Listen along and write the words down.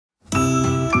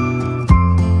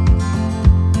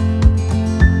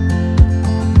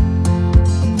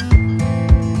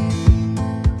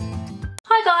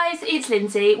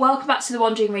Lindsay, welcome back to The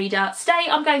Wandering Reader. Today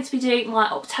I'm going to be doing my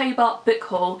October book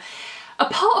haul.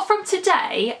 Apart from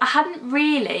today, I hadn't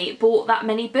really bought that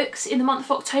many books in the month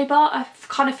of October. I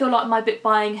kind of feel like my book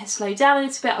buying has slowed down a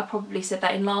little bit. I probably said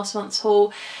that in last month's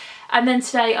haul. And then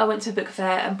today I went to a book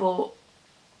fair and bought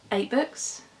 8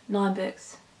 books, 9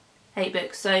 books, 8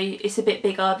 books. So it's a bit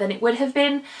bigger than it would have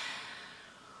been.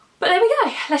 But there we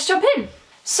go, let's jump in.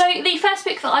 So the first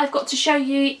book that I've got to show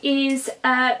you is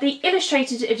the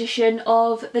illustrated edition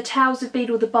of The Tales of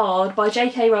Beedle the Bard by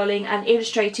J.K. Rowling and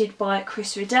illustrated by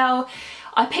Chris Riddell.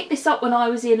 I picked this up when I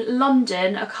was in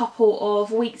London a couple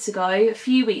of weeks ago, a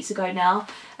few weeks ago now,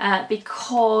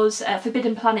 because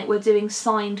Forbidden Planet were doing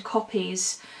signed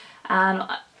copies and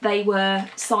they were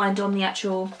signed on the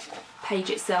actual page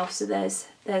itself, so there's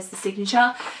the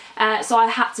signature. So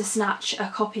I had to snatch a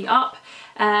copy up.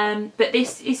 But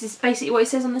this is basically what it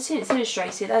says on the tin. It's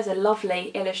illustrated. There's a lovely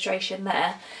illustration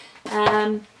there.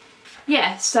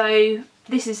 Yeah, so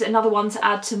this is another one to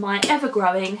add to my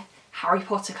ever-growing Harry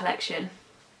Potter collection.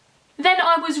 Then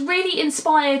I was really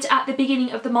inspired at the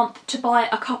beginning of the month to buy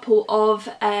a couple of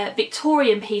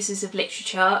Victorian pieces of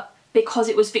literature because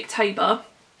it was Victober.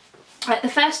 The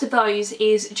first of those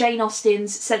is Jane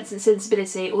Austen's Sense and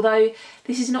Sensibility, although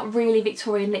this is not really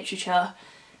Victorian literature.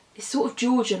 It's sort of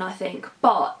Georgian, I think,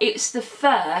 but it's the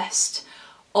first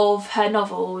of her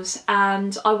novels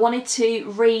and I wanted to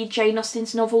read Jane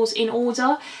Austen's novels in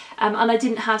order and I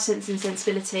didn't have Sense and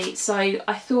Sensibility, so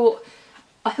I thought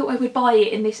I would buy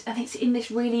it in this, and it's in this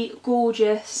really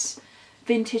gorgeous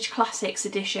vintage classics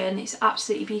edition. It's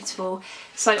absolutely beautiful.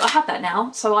 So I have that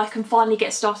now, so I can finally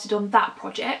get started on that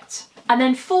project. And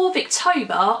then for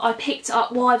Victober, I picked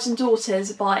up Wives and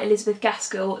Daughters by Elizabeth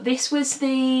Gaskell. This was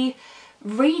the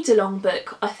read-along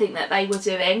book I think that they were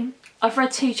doing. I've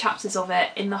read 2 chapters of it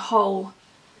in the whole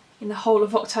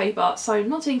of October, so I'm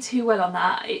not doing too well on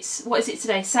that. It's, what is it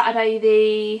today? Saturday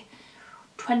the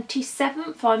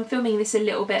 27th. I'm filming this a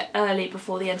little bit early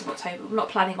before the end of October. I'm not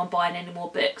planning on buying any more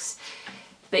books.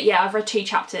 But yeah, I've read 2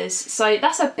 chapters, so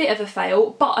that's a bit of a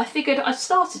fail, but I figured I'd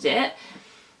started it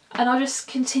and I'll just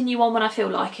continue on when I feel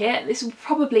like it. This will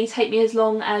probably take me as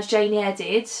long as Jane Eyre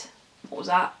did. What was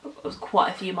that? It was quite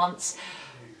a few months.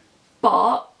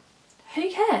 But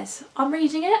who cares? I'm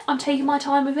reading it, I'm taking my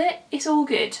time with it, it's all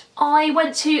good. I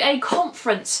went to a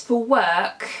conference for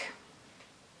work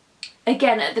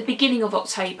again at the beginning of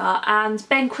October and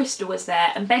Ben Crystal was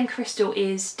there, and Ben Crystal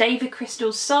is David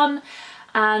Crystal's son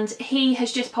and he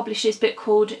has just published his book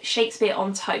called Shakespeare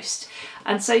on Toast,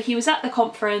 and so he was at the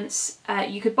conference.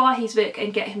 You could buy his book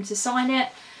and get him to sign it,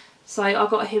 so I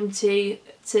got him to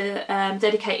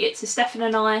dedicate it to Stefan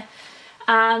and I,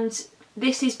 and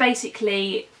this is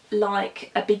basically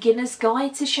like a beginner's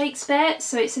guide to Shakespeare.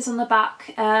 So it says on the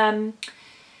back,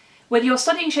 whether you're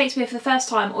studying Shakespeare for the first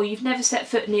time or you've never set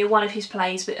foot near one of his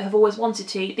plays but have always wanted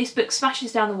to, this book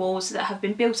smashes down the walls that have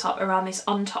been built up around this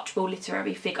untouchable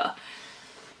literary figure.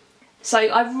 So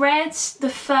I read the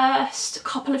first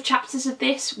couple of chapters of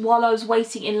this while I was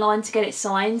waiting in line to get it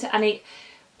signed, and it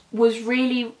was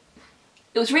really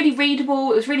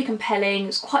readable, it was really compelling, it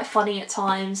was quite funny at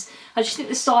times. I just think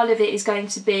the style of it is going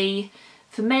to be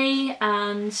for me,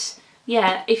 and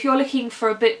yeah, if you're looking for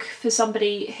a book for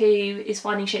somebody who is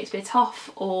finding Shakespeare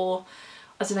tough, or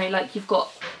I don't know, like you've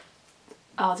got,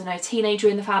 I don't know, a teenager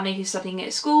in the family who's studying it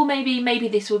at school, maybe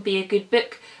this would be a good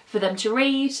book for them to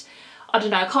read. I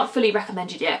don't know, I can't fully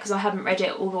recommend it yet because I haven't read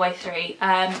it all the way through,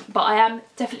 but I am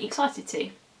definitely excited to.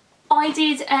 I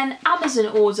did an Amazon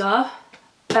order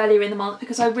earlier in the month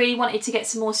because I really wanted to get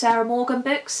some more Sarah Morgan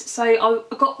books. So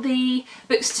I got the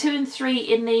books 2 and 3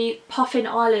 in the Puffin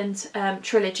Island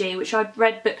trilogy, which I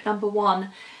read book number 1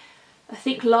 I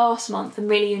think last month and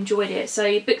really enjoyed it.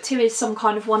 So book 2 is Some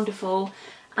Kind of Wonderful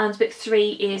and book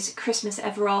 3 is Christmas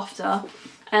Ever After.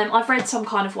 I've read Some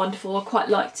Kind of Wonderful, I quite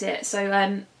liked it,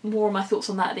 so more of my thoughts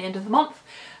on that at the end of the month.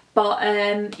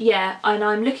 But yeah, and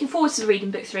I'm looking forward to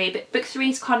reading book 3, but book 3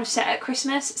 is kind of set at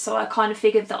Christmas, so I kind of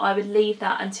figured that I would leave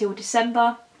that until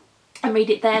December and read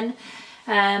it then.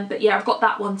 But yeah, I've got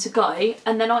that one to go.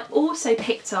 And then I also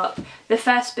picked up the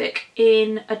first book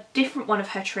in a different one of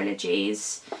her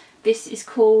trilogies. This is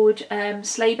called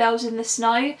Sleigh Bells in the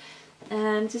Snow.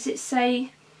 Does it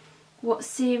say what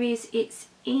series it's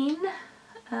in?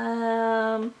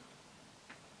 No,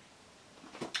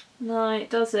 it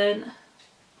doesn't.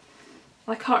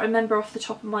 I can't remember off the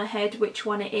top of my head which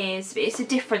one it is, but it's a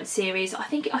different series. I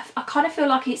think I kind of feel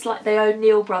like it's like the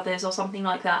O'Neill brothers or something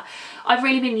like that. I've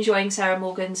really been enjoying Sarah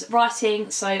Morgan's writing,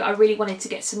 so I really wanted to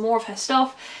get some more of her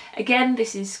stuff. Again,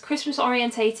 this is Christmas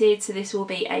orientated, so this will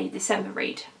be a December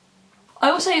read. I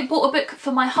also bought a book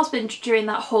for my husband during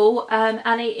that haul,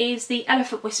 and it is The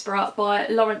Elephant Whisperer by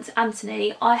Lawrence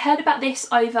Anthony. I heard about this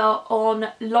over on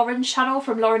Lauren's channel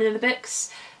from Lauren in the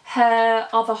Books. Her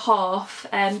other half,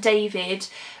 David,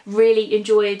 really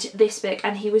enjoyed this book,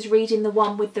 and he was reading the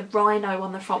one with the rhino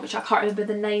on the front, which I can't remember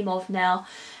the name of now.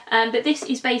 But this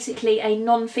is basically a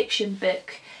non-fiction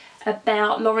book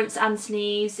about Lawrence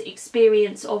Anthony's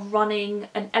experience of running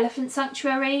an elephant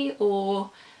sanctuary, or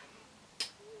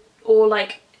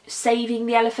like saving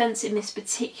the elephants in this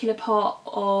particular part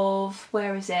of,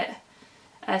 where is it?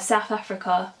 South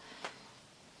Africa.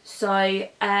 So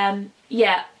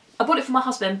yeah, I bought it for my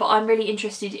husband, but I'm really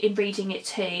interested in reading it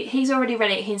too. He's already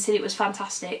read it, he said it was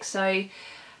fantastic, so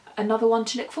another one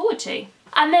to look forward to.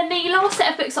 And then the last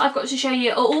set of books that I've got to show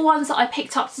you are all ones that I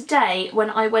picked up today when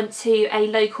I went to a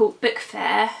local book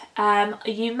fair.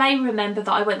 You may remember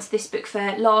that I went to this book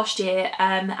fair last year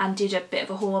and did a bit of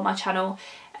a haul on my channel.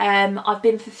 I've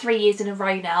been for 3 years in a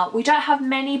row now. We don't have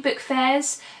many book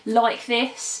fairs like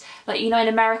this. Like, you know, in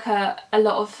America, a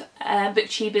lot of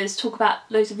booktubers talk about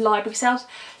loads of library sales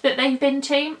that they've been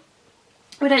to.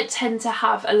 We don't tend to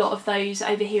have a lot of those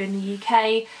over here in the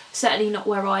UK, certainly not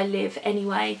where I live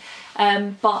anyway.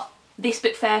 But this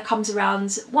book fair comes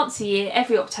around once a year,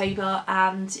 every October,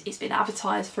 and it's been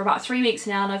advertised for about 3 weeks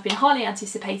now, and I've been highly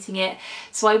anticipating it.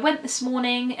 So I went this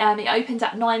morning, it opened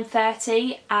at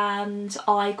 9:30 and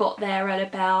I got there at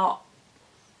about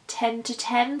 10 to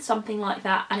 10, something like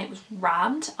that, and it was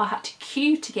rammed. I had to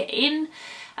queue to get in.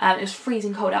 It was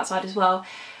freezing cold outside as well.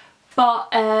 But,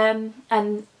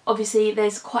 and obviously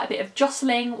there's quite a bit of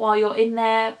jostling while you're in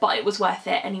there, but it was worth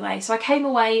it anyway. So I came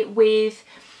away with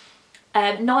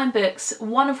 9 books,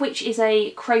 one of which is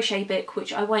a crochet book,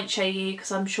 which I won't show you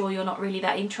because I'm sure you're not really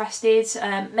that interested.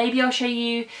 Maybe I'll show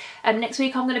you next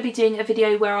week. I'm going to be doing a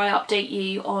video where I update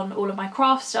you on all of my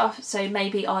craft stuff, so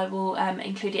maybe I will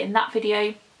include it in that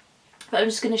video. But I'm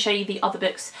just going to show you the other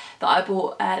books that I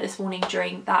bought this morning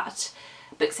during that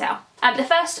book sale. The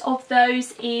first of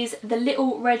those is The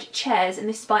Little Red Chairs, and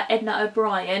this is by Edna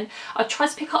O'Brien. I tried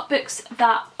to pick up books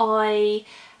that I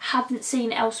hadn't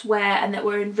seen elsewhere and that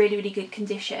were in really, really good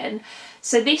condition.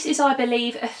 So this is, I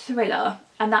believe, a thriller,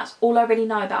 and that's all I really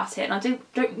know about it, and I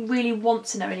don't really want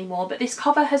to know anymore, but this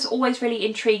cover has always really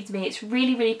intrigued me. It's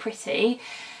really, really pretty,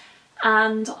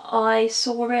 and I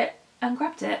saw it and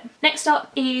grabbed it. Next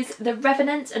up is The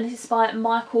Revenant, and this is by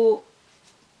Michael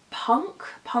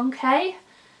Punke.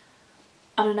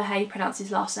 I don't know how you pronounce his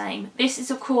last name. This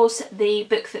is of course the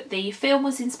book that the film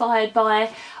was inspired by.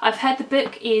 I've heard the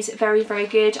book is very, very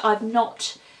good. I've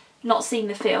not seen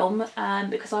the film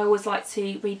because I always like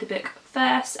to read the book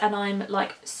first, and I'm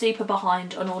like super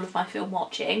behind on all of my film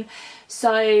watching.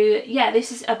 So yeah,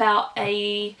 this is about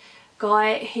a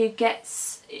guy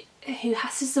who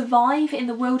has to survive in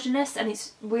the wilderness, and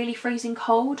it's really freezing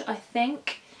cold, I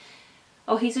think.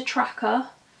 Oh, he's a tracker.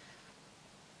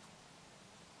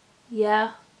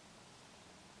 Yeah.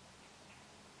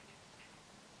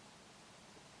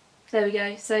 There we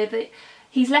go. So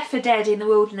he's left for dead in the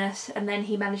wilderness, and then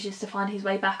he manages to find his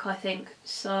way back, I think.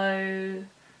 So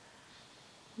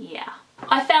yeah.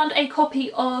 I found a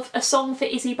copy of A Song for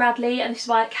Izzy Bradley, and this is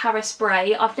by Caris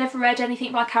Bray. I've never read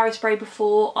anything by Caris Bray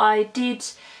before. I did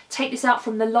take this out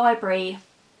from the library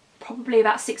probably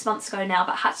about 6 months ago now,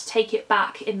 but had to take it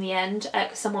back in the end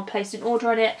because someone placed an order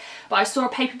on it. But I saw a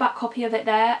paperback copy of it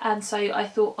there, and so I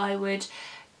thought I would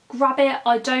grab it.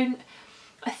 I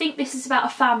think this is about a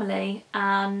family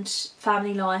and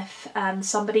family life, and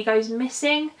somebody goes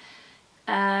missing,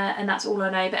 and that's all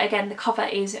I know. But again, the cover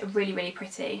is really, really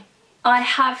pretty. I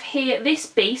have here This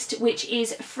Beast, which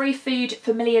is Free Food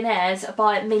for Millionaires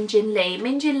by Min Jin Lee.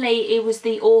 Min Jin Lee, it was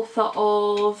the author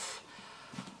of,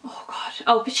 oh god,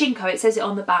 oh, Pachinko, it says it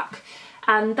on the back,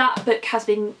 and that book has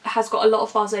got a lot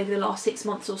of buzz over the last 6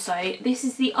 months or so. This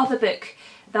is the other book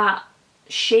that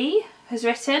she has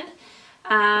written,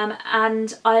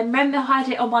 and I remember I had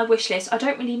it on my wish list. I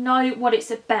don't really know what it's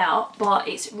about, but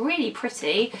it's really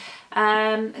pretty.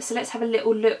 So let's have a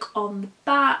little look on the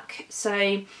back.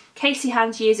 So Casey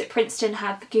Hand's years at Princeton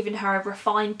have given her a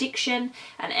refined diction,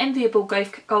 an enviable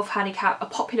golf handicap, a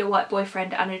popular white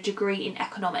boyfriend, and a degree in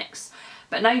economics,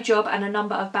 but no job and a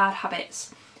number of bad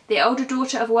habits. The elder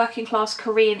daughter of working class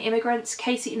Korean immigrants,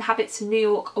 Casey inhabits New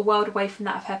York, a world away from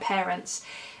that of her parents.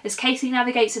 As Casey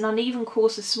navigates an uneven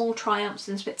course of small triumphs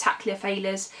and spectacular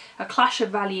failures, a clash of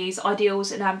values,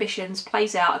 ideals and ambitions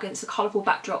plays out against the colourful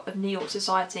backdrop of New York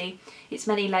society, its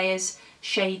many layers,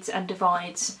 shades and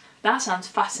divides. That sounds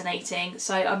fascinating,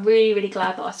 so I'm really, really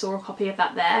glad that I saw a copy of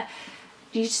that there.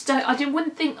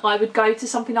 Wouldn't think I would go to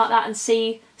something like that and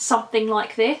see something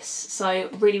like this, so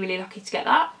really, really lucky to get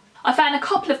that. I found a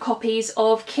couple of copies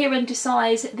of Kieran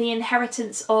Desai's The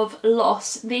Inheritance of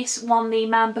Loss. This won the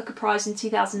Man Booker Prize in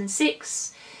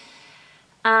 2006.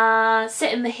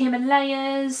 Set in the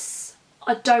Himalayas.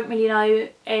 I don't really know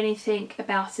anything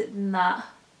about it than that,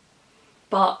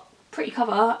 but pretty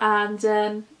cover,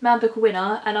 and Man Booker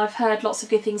winner, and I've heard lots of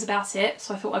good things about it,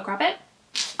 so I thought I'd grab it.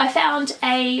 I found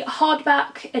a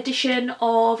hardback edition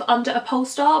of Under a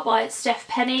Polestar by Steph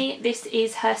Penny. This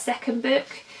is her second book,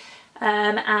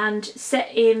 and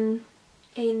set in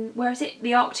where is it?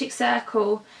 The Arctic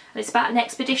Circle. And it's about an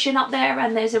expedition up there,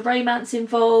 and there's a romance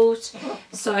involved.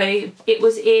 So it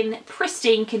was in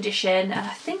pristine condition, and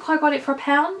I think I got it for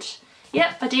 £1.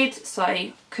 Yep, I did,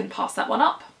 so couldn't pass that one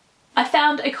up. I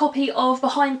found a copy of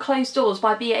Behind Closed Doors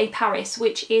by B.A. Paris,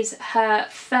 which is her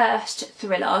first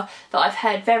thriller that I've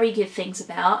heard very good things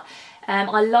about.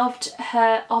 I loved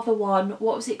her other one.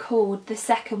 What was it called? The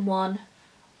second one.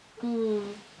 The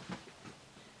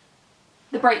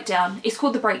Breakdown. It's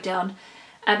called The Breakdown.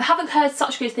 Haven't heard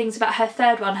such good things about her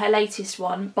third one, her latest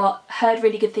one, but heard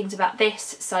really good things about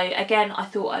this, so again I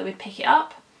thought I would pick it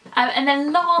up. And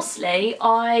then lastly,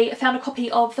 I found a copy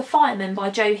of The Fireman by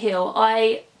Joe Hill.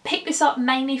 I picked this up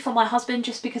mainly for my husband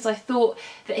just because I thought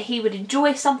that he would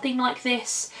enjoy something like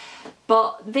this,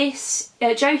 but this,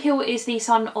 Joe Hill is the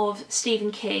son of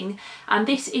Stephen King, and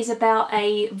this is about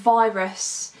a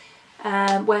virus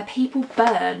where people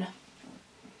burn.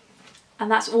 And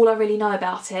that's all I really know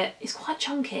about it. It's quite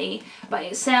chunky, but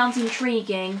it sounds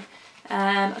intriguing. So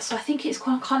I think it's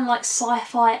kind of like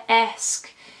sci-fi-esque.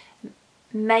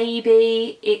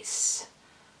 Maybe it's...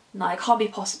 No, it can't be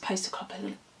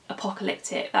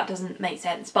post-apocalyptic. That doesn't make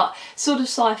sense. But sort of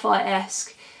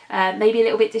sci-fi-esque. Maybe a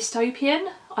little bit dystopian.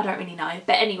 I don't really know.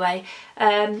 But anyway,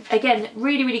 again,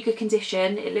 really, really good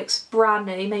condition. It looks brand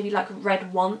new. Maybe like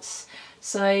read once.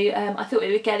 So I thought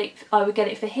I would get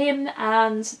it for him,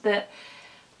 and that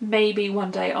maybe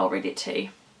one day I'll read it too.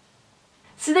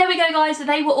 So there we go guys,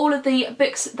 they were all of the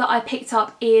books that I picked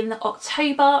up in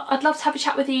October. I'd love to have a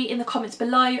chat with you in the comments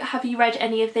below. Have you read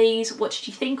any of these? What did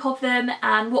you think of them?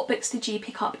 And what books did you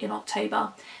pick up in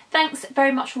October? Thanks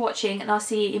very much for watching, and I'll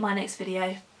see you in my next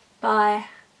video. Bye.